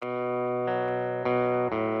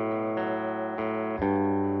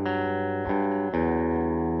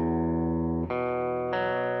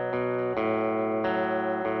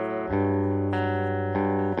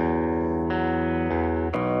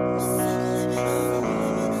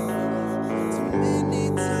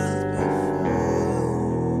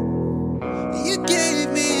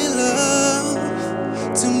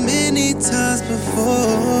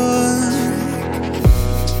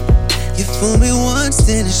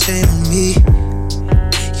then it's shame on me.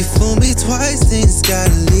 You fool me twice, then it's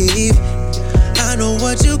gotta leave. I know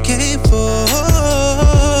what you came for.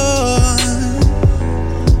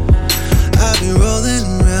 I've been rolling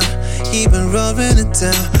around, keeping rolling it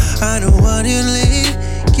down. I don't want you to leave,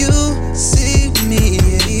 you see me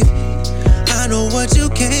leave. I know what you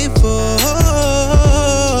came for.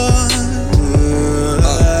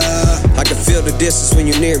 I can feel the distance when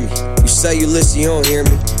you're near me. You say you listen, you don't hear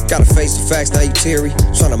me. Gotta face the facts, now you teary.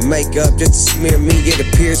 Tryna make up just to smear me. It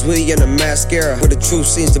appears we in a mascara, where the truth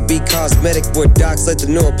seems to be cosmetic, where docs let the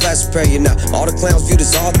new and plastic pair you. Now all the clowns viewed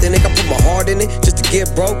as authentic. I put my heart in it just to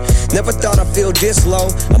get broke. Never thought I'd feel this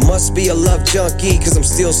low. I must be a love junkie, cause I'm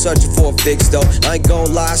still searching for a fix though. I ain't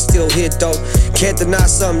gon' lie, I still hit though. Can't deny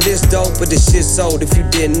something this dope, but this shit's sold if you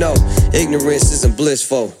didn't know. Ignorance isn't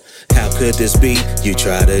blissful. How could this be? You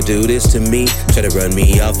try to do this to me, try to run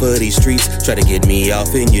me off of these streets, try to get me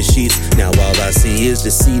off in your sheets. Now all I see is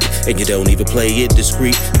deceit, and you don't even play it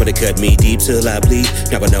discreet, but it cut me deep till I bleed.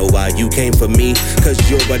 Now I know why you came for me, cause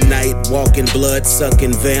you're a night-walking,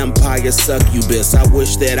 blood-sucking vampire succubus. I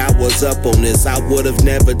wish that I was up on this, I would've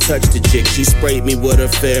never touched a chick. She sprayed me with her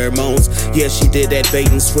pheromones, yeah, she did that bait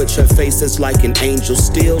and switch. Her face is like an angel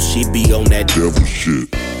still, she be on that devil shit.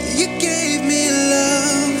 You gave me love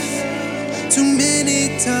too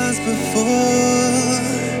many times before.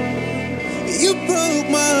 You broke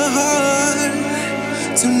my heart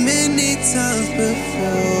too many times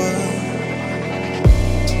before.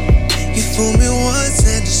 You fooled me once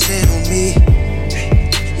and it's shame on me.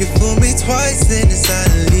 You fooled me twice then it's out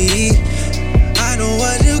of leave. I know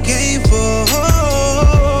what you came for.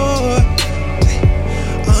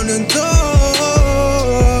 On the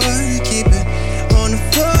door, keep it on the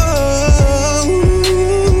floor.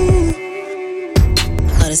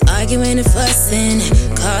 All this arguing and fussing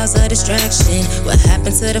cause a distraction. What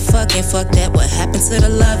happened to the fucking? Fuck that, what happened to the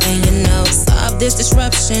loving? You know, solve this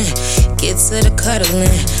disruption, get to the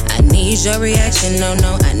cuddling. I need your reaction, no,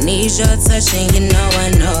 I need your touching. You know, I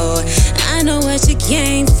know what you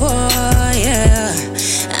came for, yeah.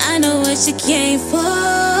 I know what you came for.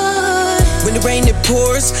 When the rain it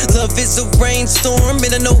pours, love is a rainstorm, and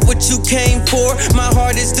I know what you came for. My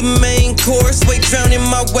heart is the main course, weight drowning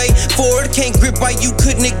my way forward. Can't grip why you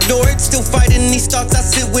couldn't ignore it. Still fighting these thoughts, I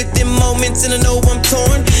sit with them moments, and I know I'm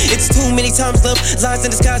torn. It's too many times love lies in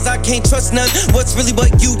disguise, I can't trust none. What's really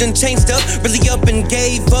what you done changed up? Really up and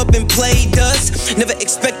gave up and played us. Never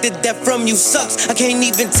expected that from you, sucks. I can't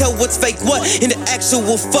even tell what's fake, what in the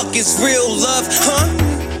actual fuck is real love, huh?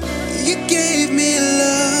 You gave me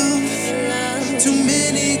love too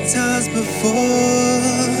many times before.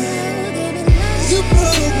 You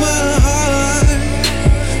broke my heart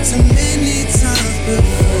too many times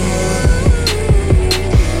before.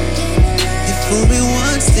 You fooled me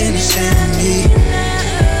once, then it's shame on me.